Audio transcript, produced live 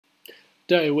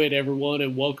Daiwit everyone,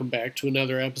 and welcome back to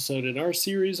another episode in our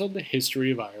series on the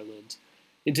history of Ireland.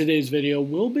 In today's video,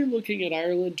 we'll be looking at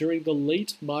Ireland during the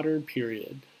late modern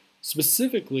period,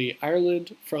 specifically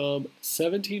Ireland from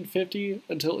 1750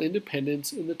 until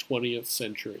independence in the 20th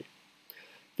century.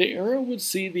 The era would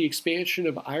see the expansion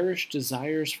of Irish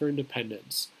desires for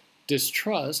independence,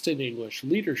 distrust in English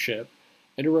leadership,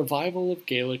 and a revival of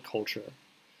Gaelic culture.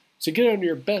 So get on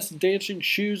your best dancing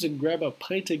shoes and grab a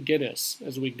pint of Guinness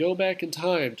as we go back in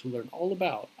time to learn all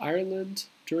about Ireland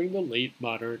during the late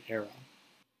modern era.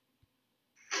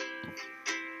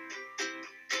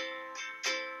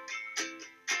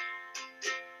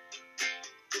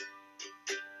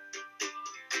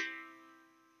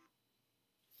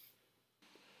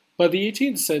 By the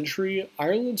 18th century,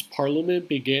 Ireland's parliament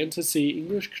began to see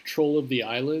English control of the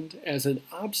island as an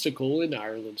obstacle in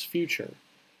Ireland's future.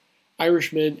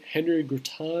 Irishman Henry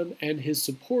Grattan and his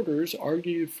supporters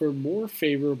argued for more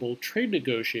favorable trade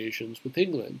negotiations with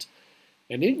England,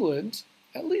 and England,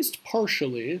 at least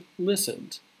partially,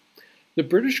 listened. The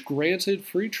British granted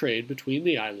free trade between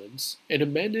the islands and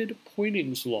amended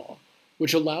Poynings Law,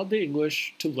 which allowed the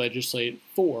English to legislate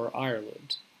for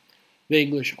Ireland. The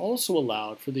English also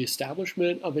allowed for the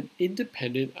establishment of an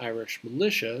independent Irish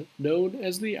militia known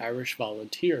as the Irish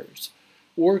Volunteers,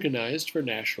 organized for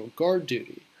National Guard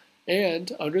duty,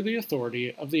 and under the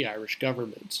authority of the Irish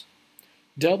government.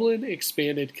 Dublin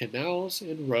expanded canals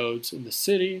and roads in the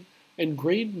city, and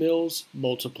grain mills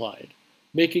multiplied,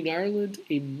 making Ireland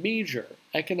a major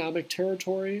economic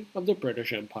territory of the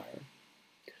British Empire.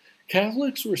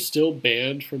 Catholics were still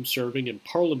banned from serving in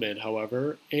Parliament,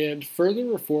 however, and further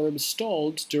reforms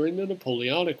stalled during the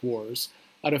Napoleonic Wars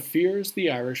out of fears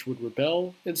the Irish would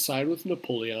rebel and side with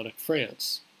Napoleonic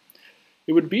France.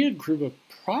 It would be a group of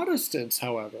Protestants,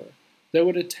 however, that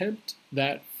would attempt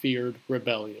that feared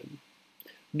rebellion.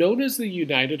 Known as the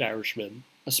United Irishmen,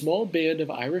 a small band of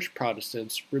Irish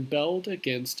Protestants rebelled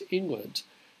against England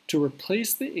to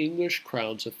replace the English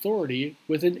crown's authority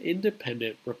with an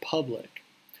independent republic.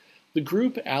 The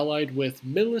group allied with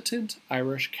militant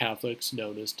Irish Catholics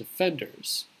known as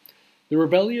Defenders. The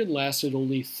rebellion lasted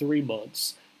only 3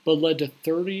 months, but led to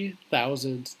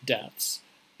 30,000 deaths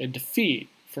and defeat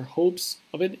for hopes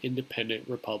of an independent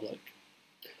republic.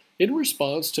 In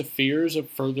response to fears of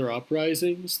further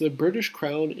uprisings, the British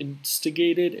Crown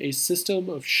instigated a system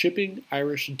of shipping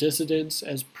Irish dissidents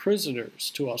as prisoners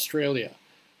to Australia.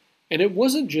 And it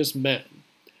wasn't just men.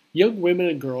 Young women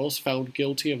and girls found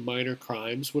guilty of minor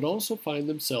crimes would also find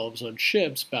themselves on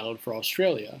ships bound for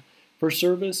Australia for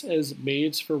service as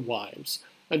maids for wives,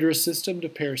 under a system to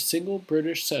pair single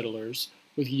British settlers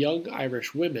with young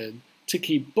Irish women to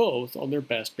keep both on their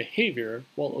best behavior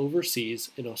while overseas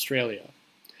in Australia.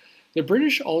 The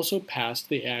British also passed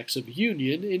the Acts of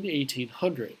Union in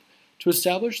 1800 to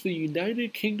establish the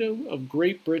United Kingdom of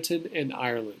Great Britain and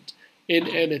Ireland in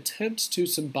an attempt to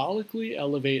symbolically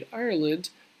elevate Ireland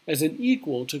as an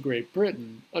equal to Great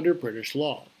Britain under British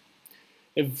law.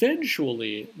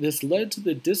 Eventually, this led to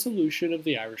the dissolution of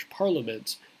the Irish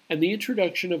Parliament and the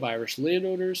introduction of Irish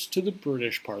landowners to the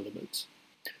British Parliament.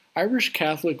 Irish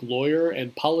Catholic lawyer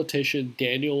and politician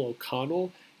Daniel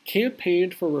O'Connell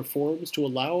campaigned for reforms to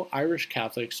allow Irish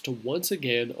Catholics to once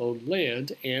again own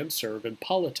land and serve in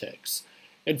politics,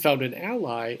 and found an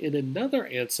ally in another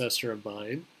ancestor of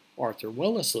mine, Arthur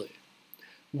Wellesley.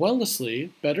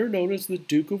 Wellesley, better known as the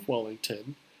Duke of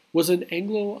Wellington, was an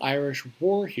Anglo-Irish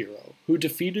war hero who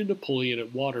defeated Napoleon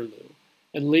at Waterloo,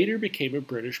 and later became a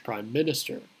British Prime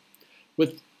Minister.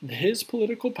 With his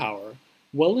political power,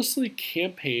 Wellesley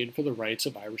campaigned for the rights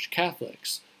of Irish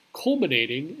Catholics,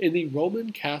 culminating in the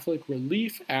Roman Catholic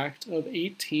Relief Act of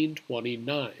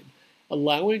 1829,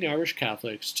 allowing Irish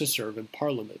Catholics to serve in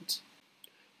Parliament.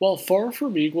 While far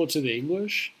from equal to the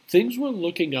English, things were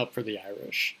looking up for the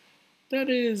Irish. That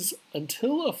is,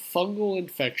 until a fungal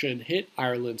infection hit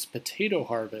Ireland's potato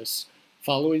harvests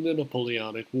following the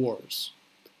Napoleonic Wars.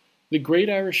 The Great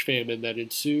Irish Famine that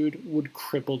ensued would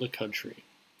cripple the country.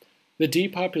 The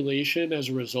depopulation as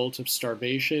a result of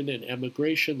starvation and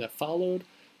emigration that followed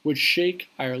would shake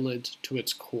Ireland to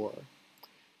its core.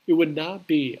 It would not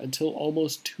be until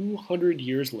almost 200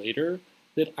 years later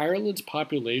that Ireland's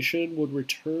population would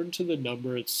return to the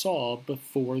number it saw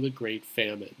before the Great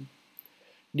Famine.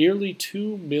 Nearly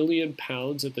 £2 million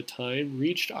at the time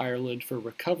reached Ireland for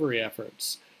recovery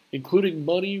efforts, including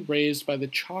money raised by the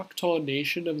Choctaw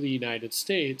Nation of the United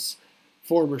States,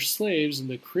 former slaves in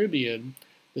the Caribbean,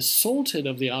 the Sultan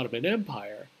of the Ottoman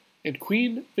Empire, and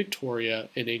Queen Victoria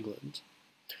in England.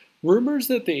 Rumors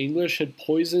that the English had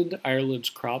poisoned Ireland's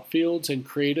crop fields and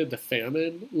created the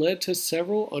famine led to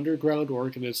several underground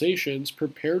organizations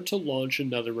prepared to launch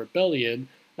another rebellion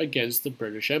against the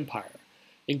British Empire,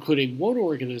 including one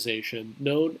organization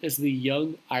known as the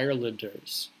Young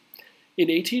Irelanders. In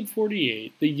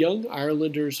 1848, the Young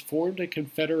Irelanders formed a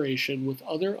confederation with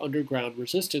other underground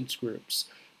resistance groups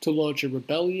to launch a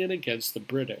rebellion against the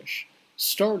British,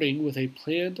 starting with a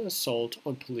planned assault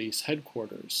on police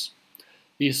headquarters.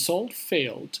 The assault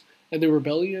failed, and the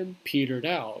rebellion petered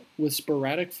out, with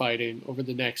sporadic fighting over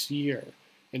the next year,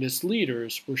 and its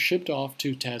leaders were shipped off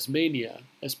to Tasmania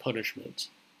as punishment.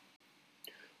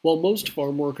 While most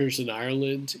farm workers in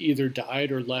Ireland either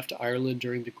died or left Ireland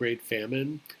during the Great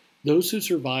Famine, those who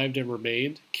survived and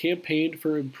remained campaigned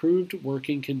for improved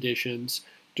working conditions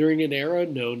during an era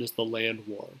known as the Land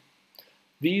War.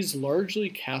 These largely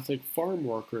Catholic farm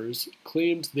workers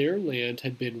claimed their land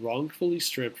had been wrongfully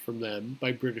stripped from them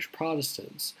by British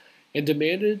Protestants and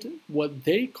demanded what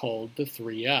they called the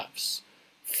three F's: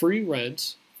 free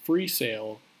rent, free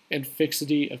sale, and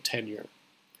fixity of tenure.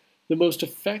 The most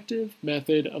effective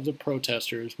method of the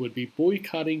protesters would be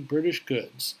boycotting British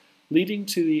goods, leading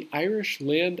to the Irish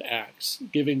Land Acts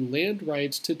giving land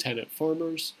rights to tenant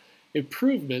farmers,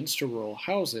 improvements to rural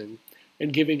housing,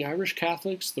 and giving Irish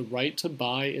Catholics the right to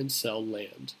buy and sell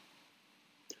land.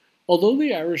 Although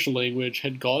the Irish language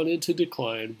had gone into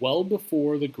decline well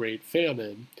before the Great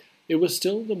Famine, it was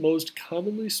still the most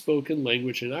commonly spoken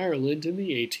language in Ireland in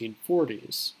the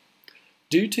 1840s.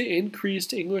 Due to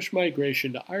increased English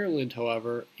migration to Ireland,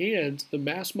 however, and the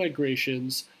mass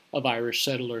migrations of Irish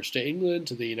settlers to England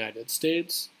to the United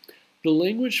States, the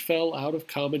language fell out of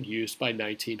common use by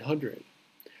 1900.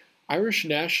 Irish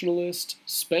nationalists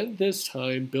spent this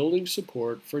time building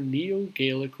support for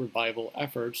Neo-Gaelic revival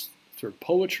efforts through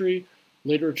poetry,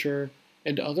 literature,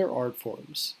 and other art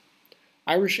forms.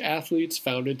 Irish athletes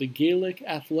founded the Gaelic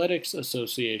Athletics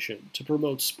Association to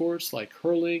promote sports like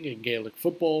hurling and Gaelic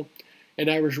football, and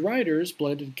Irish writers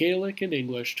blended Gaelic and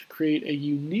English to create a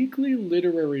uniquely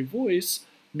literary voice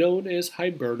known as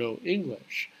Hiberno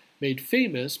English, made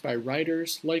famous by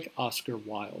writers like Oscar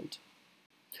Wilde.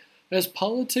 As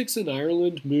politics in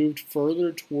Ireland moved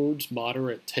further towards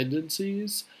moderate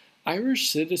tendencies, Irish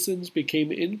citizens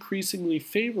became increasingly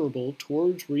favorable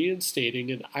towards reinstating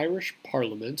an Irish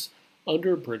parliament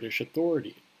under British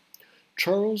authority.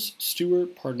 Charles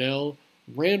Stewart Parnell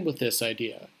ran with this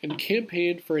idea and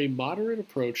campaigned for a moderate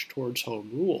approach towards home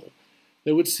rule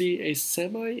that would see a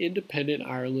semi-independent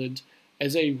Ireland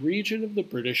as a region of the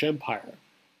British Empire,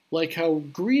 like how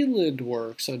Greenland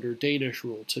works under Danish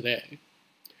rule today.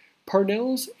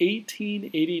 Parnell's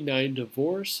 1889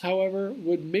 divorce, however,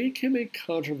 would make him a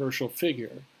controversial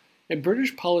figure, and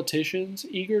British politicians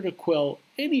eager to quell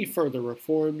any further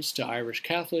reforms to Irish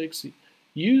Catholics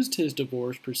used his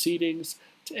divorce proceedings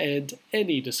to end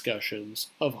any discussions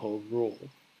of home rule.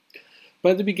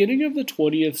 By the beginning of the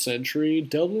 20th century,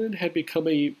 Dublin had become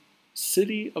a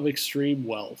city of extreme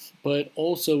wealth, but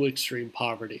also extreme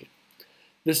poverty.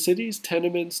 The city's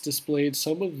tenements displayed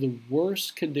some of the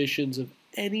worst conditions of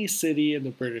any city in the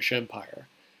British Empire,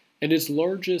 and its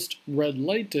largest red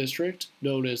light district,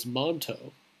 known as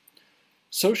Monto.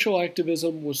 Social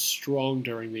activism was strong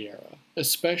during the era,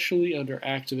 especially under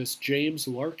activists James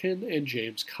Larkin and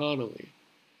James Connolly.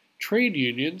 Trade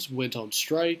unions went on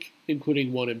strike,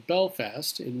 including one in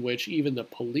Belfast, in which even the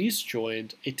police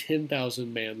joined a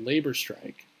 10,000-man labor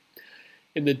strike.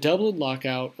 In the Dublin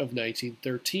lockout of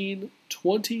 1913,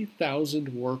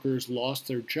 20,000 workers lost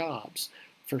their jobs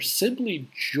for simply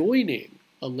joining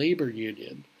a labor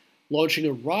union, launching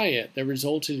a riot that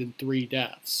resulted in 3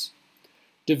 deaths.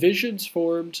 Divisions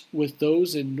formed, with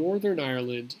those in Northern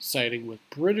Ireland siding with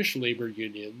British labor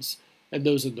unions, and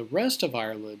those in the rest of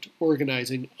Ireland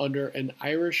organizing under an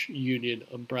Irish union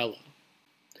umbrella.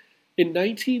 In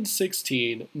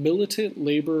 1916, militant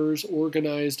laborers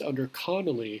organized under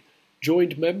Connolly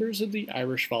joined members of the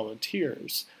Irish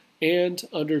Volunteers and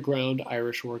underground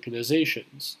Irish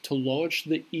organizations to launch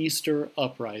the Easter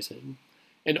Uprising,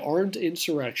 an armed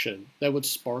insurrection that would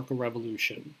spark a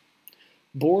revolution.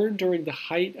 Born during the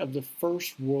height of the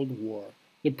First World War,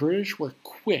 the British were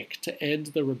quick to end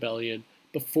the rebellion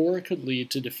before it could lead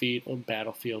to defeat on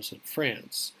battlefields in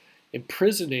France,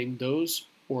 imprisoning those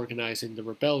organizing the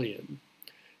rebellion.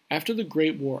 After the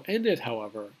Great War ended,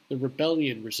 however, the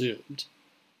rebellion resumed.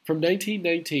 From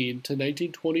 1919 to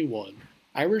 1921,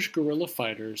 Irish guerrilla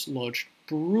fighters launched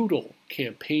brutal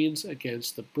campaigns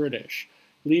against the British,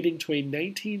 leading to a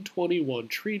 1921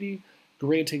 treaty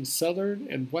granting Southern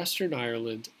and Western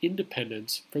Ireland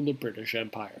independence from the British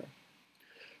Empire.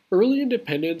 Early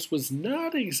independence was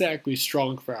not exactly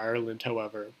strong for Ireland,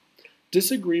 however.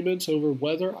 Disagreements over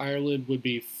whether Ireland would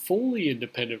be fully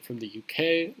independent from the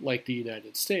UK, like the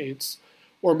United States,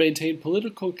 or maintain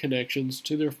political connections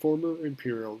to their former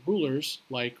imperial rulers,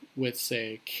 like with,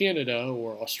 say, Canada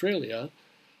or Australia,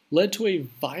 led to a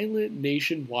violent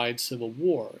nationwide civil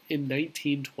war in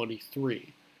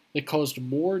 1923 that caused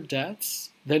more deaths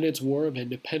than its War of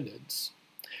Independence.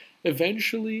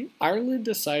 Eventually, Ireland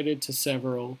decided to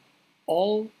sever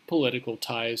all political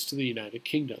ties to the United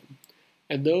Kingdom,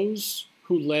 and those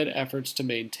who led efforts to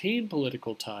maintain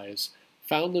political ties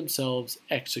found themselves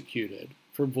executed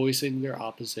for voicing their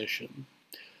opposition.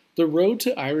 The road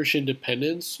to Irish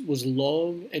independence was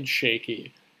long and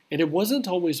shaky, and it wasn't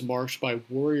always marked by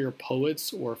warrior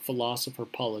poets or philosopher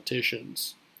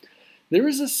politicians. There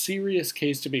is a serious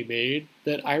case to be made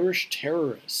that Irish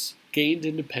terrorists gained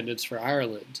independence for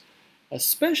Ireland,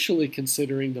 especially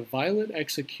considering the violent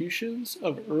executions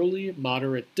of early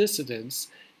moderate dissidents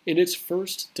in its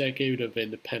first decade of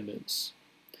independence.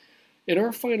 In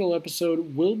our final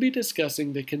episode, we'll be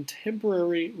discussing the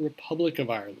contemporary Republic of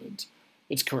Ireland,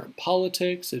 its current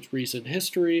politics, its recent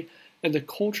history, and the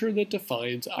culture that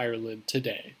defines Ireland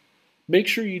today. Make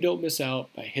sure you don't miss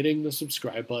out by hitting the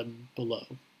subscribe button below.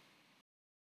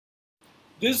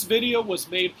 This video was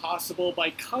made possible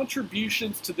by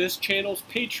contributions to this channel's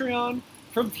Patreon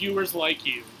from viewers like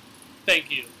you. Thank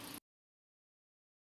you.